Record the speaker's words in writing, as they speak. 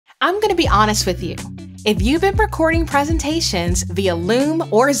I'm going to be honest with you. If you've been recording presentations via Loom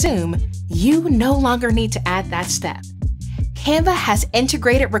or Zoom, you no longer need to add that step. Canva has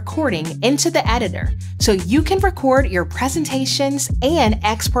integrated recording into the editor, so you can record your presentations and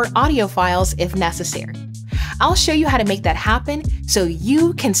export audio files if necessary. I'll show you how to make that happen so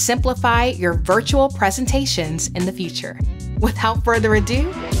you can simplify your virtual presentations in the future. Without further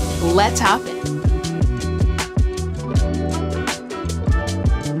ado, let's hop in.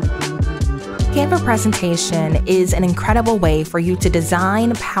 Canva presentation is an incredible way for you to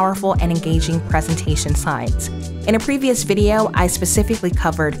design powerful and engaging presentation slides. In a previous video, I specifically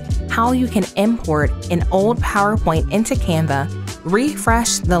covered how you can import an old PowerPoint into Canva,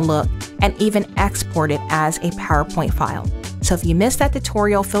 refresh the look, and even export it as a PowerPoint file. So if you missed that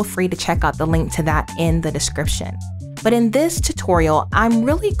tutorial, feel free to check out the link to that in the description. But in this tutorial, I'm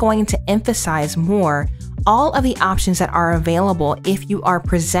really going to emphasize more all of the options that are available if you are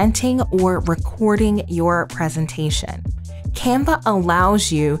presenting or recording your presentation. Canva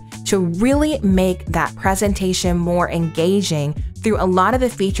allows you to really make that presentation more engaging through a lot of the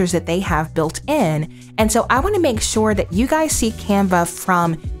features that they have built in. And so I want to make sure that you guys see Canva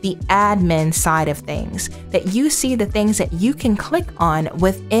from the admin side of things, that you see the things that you can click on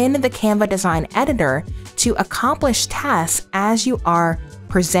within the Canva design editor to accomplish tasks as you are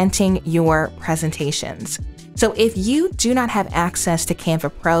presenting your presentations. So if you do not have access to Canva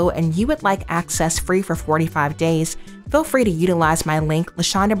Pro and you would like access free for 45 days, feel free to utilize my link,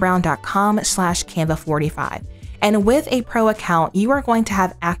 lashondabrown.com/Canva45. And with a Pro account, you are going to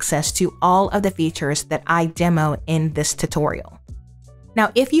have access to all of the features that I demo in this tutorial.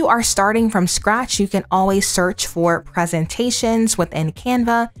 Now, if you are starting from scratch, you can always search for presentations within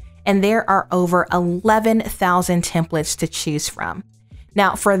Canva, and there are over 11,000 templates to choose from.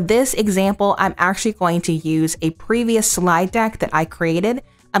 Now, for this example, I'm actually going to use a previous slide deck that I created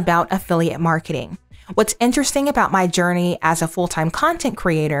about affiliate marketing. What's interesting about my journey as a full-time content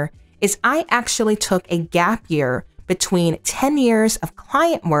creator is I actually took a gap year between 10 years of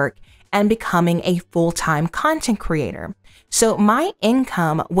client work and becoming a full-time content creator. So my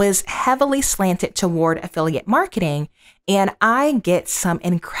income was heavily slanted toward affiliate marketing, and I get some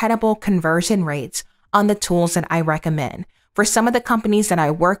incredible conversion rates on the tools that I recommend. For some of the companies that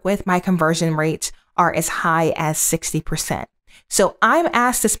I work with, my conversion rates are as high as 60%. So I'm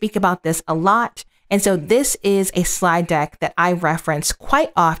asked to speak about this a lot. And so this is a slide deck that I reference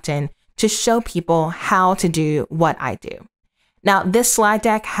quite often to show people how to do what I do. Now, this slide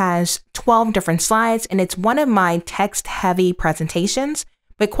deck has 12 different slides, and it's one of my text-heavy presentations.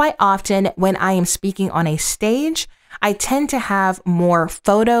 But quite often when I am speaking on a stage, I tend to have more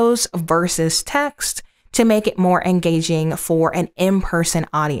photos versus text to make it more engaging for an in-person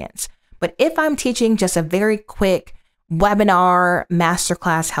audience. But if I'm teaching just a very quick webinar,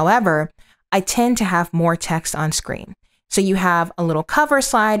 masterclass, however, I tend to have more text on screen. So you have a little cover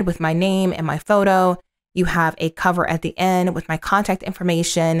slide with my name and my photo. You have a cover at the end with my contact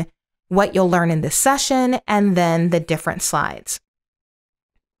information, what you'll learn in this session, and then the different slides.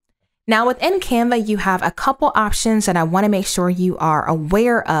 Now within Canva, you have a couple options that I want to make sure you are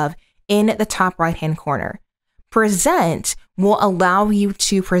aware of in the top right-hand corner. Present will allow you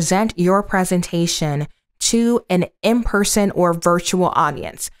to present your presentation to an in-person or virtual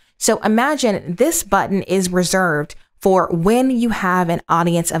audience. So imagine this button is reserved for when you have an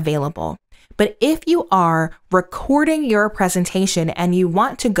audience available. But if you are recording your presentation and you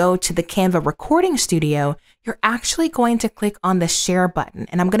want to go to the Canva recording studio, you're actually going to click on the share button.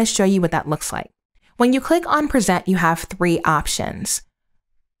 And I'm going to show you what that looks like. When you click on present, you have three options.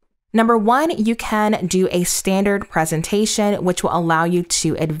 Number one, you can do a standard presentation, which will allow you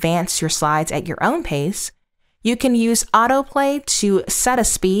to advance your slides at your own pace. You can use autoplay to set a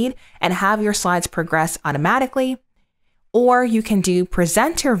speed and have your slides progress automatically. Or you can do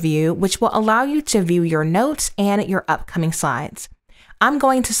presenter view, which will allow you to view your notes and your upcoming slides. I'm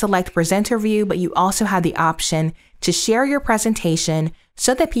going to select presenter view, but you also have the option to share your presentation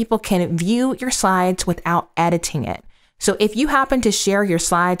so that people can view your slides without editing it. So if you happen to share your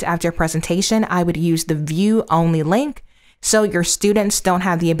slides after a presentation, I would use the view only link so your students don't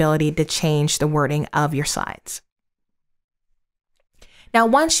have the ability to change the wording of your slides. Now,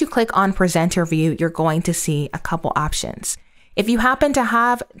 once you click on presenter view, you're going to see a couple options. If you happen to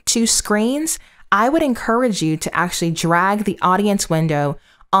have two screens, I would encourage you to actually drag the audience window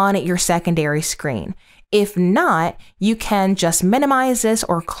on your secondary screen. If not, you can just minimize this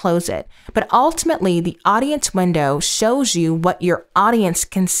or close it. But ultimately, the audience window shows you what your audience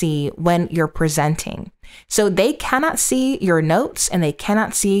can see when you're presenting. So they cannot see your notes and they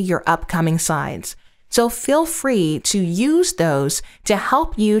cannot see your upcoming slides. So feel free to use those to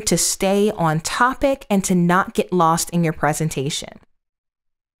help you to stay on topic and to not get lost in your presentation.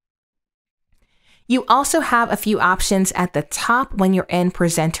 You also have a few options at the top when you're in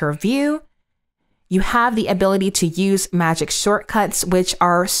presenter view. You have the ability to use magic shortcuts, which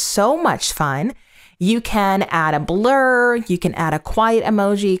are so much fun. You can add a blur, you can add a quiet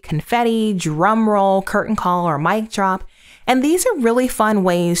emoji, confetti, drum roll, curtain call, or mic drop. And these are really fun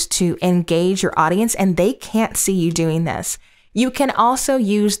ways to engage your audience, and they can't see you doing this. You can also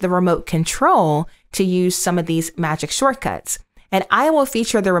use the remote control to use some of these magic shortcuts. And I will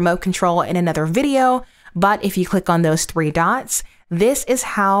feature the remote control in another video, but if you click on those three dots, this is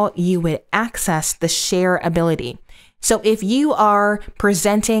how you would access the share ability. So if you are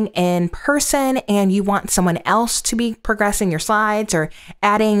presenting in person and you want someone else to be progressing your slides or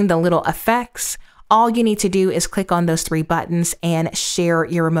adding the little effects, all you need to do is click on those three buttons and share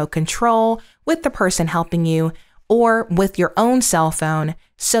your remote control with the person helping you or with your own cell phone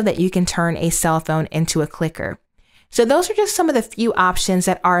so that you can turn a cell phone into a clicker. So those are just some of the few options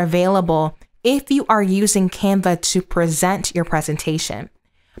that are available if you are using Canva to present your presentation.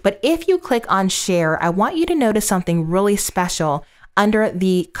 But if you click on share, I want you to notice something really special under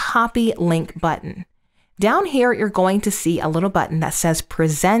the copy link button. Down here, you're going to see a little button that says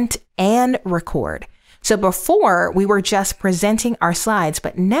present and record. So before we were just presenting our slides,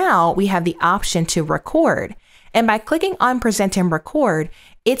 but now we have the option to record. And by clicking on present and record,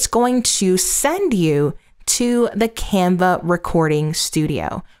 it's going to send you to the Canva recording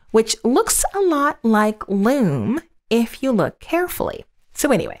studio, which looks a lot like Loom if you look carefully.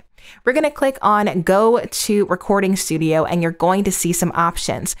 So anyway, we're going to click on go to recording studio and you're going to see some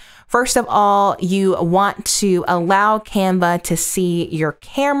options. First of all, you want to allow Canva to see your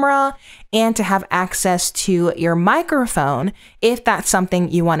camera and to have access to your microphone if that's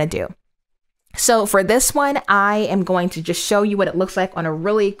something you want to do. So for this one, I am going to just show you what it looks like on a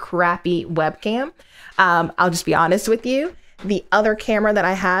really crappy webcam. I'll just be honest with you. The other camera that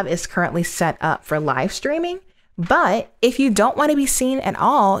I have is currently set up for live streaming. But if you don't want to be seen at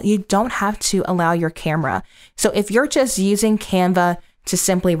all, you don't have to allow your camera. So if you're just using Canva to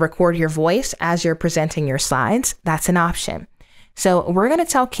simply record your voice as you're presenting your slides, that's an option. So we're going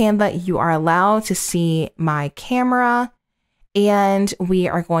to tell Canva you are allowed to see my camera, and we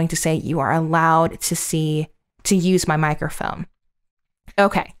are going to say you are allowed to use my microphone.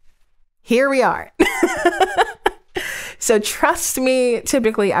 Okay, here we are. So trust me,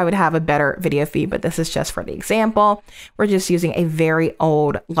 typically I would have a better video feed, but this is just for the example. We're just using a very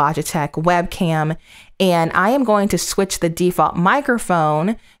old Logitech webcam, and I am going to switch the default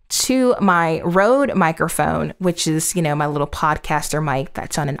microphone to my Rode microphone, which is, my little podcaster mic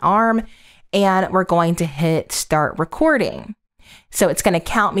that's on an arm, and we're going to hit start recording. So it's going to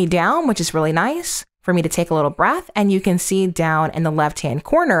count me down, which is really nice for me to take a little breath, and you can see down in the left-hand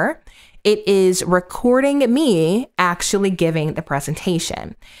corner, it is recording me actually giving the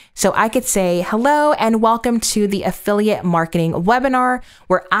presentation. So I could say, hello and welcome to the affiliate marketing webinar,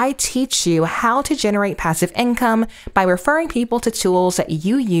 where I teach you how to generate passive income by referring people to tools that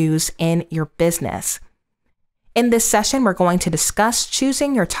you use in your business. In this session, we're going to discuss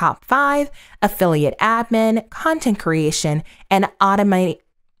choosing your top 5 affiliate admin, content creation, and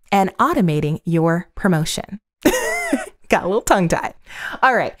automating your promotion. Got a little tongue tied.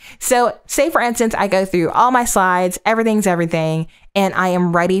 All right. So say for instance, I go through all my slides, everything's everything, and I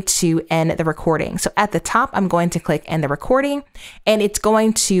am ready to end the recording. So at the top, I'm going to click end the recording, and it's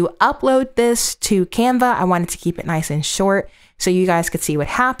going to upload this to Canva. I wanted to keep it nice and short so you guys could see what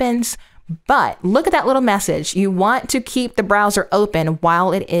happens. But look at that little message. You want to keep the browser open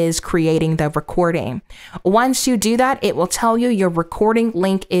while it is creating the recording. Once you do that, it will tell you your recording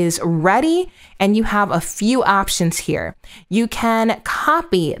link is ready, and you have a few options here. You can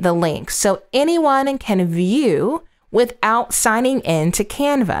copy the link so anyone can view without signing in to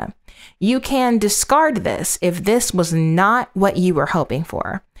Canva. You can discard this if this was not what you were hoping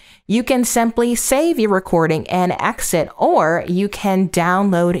for. You can simply save your recording and exit, or you can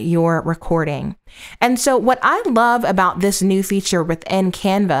download your recording. And so what I love about this new feature within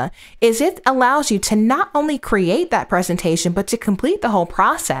Canva is it allows you to not only create that presentation, but to complete the whole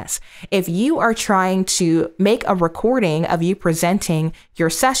process. If you are trying to make a recording of you presenting your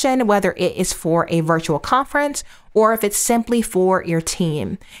session, whether it is for a virtual conference or if it's simply for your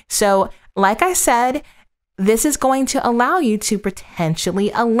team. So like I said, this is going to allow you to potentially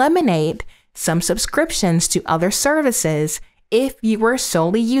eliminate some subscriptions to other services if you were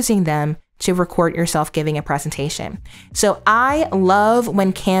solely using them to record yourself giving a presentation. So I love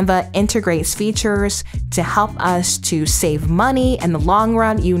when Canva integrates features to help us to save money in the long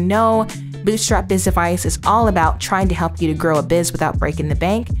run. You know, Bootstrap Biz Advice is all about trying to help you to grow a biz without breaking the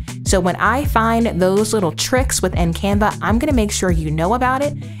bank. So when I find those little tricks within Canva, I'm going to make sure you know about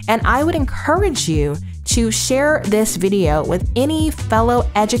it. And I would encourage you to share this video with any fellow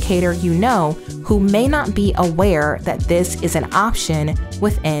educator you know who may not be aware that this is an option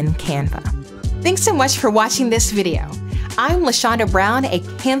within Canva. Thanks so much for watching this video. I'm LaShonda Brown, a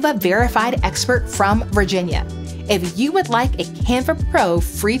Canva verified expert from Virginia. If you would like a Canva Pro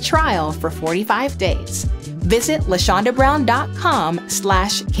free trial for 45 days, visit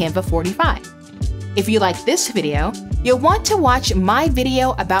lashondabrown.com/Canva45. If you like this video, you'll want to watch my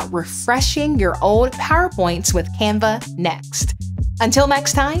video about refreshing your old PowerPoints with Canva next. Until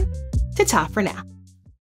next time, ta-ta for now.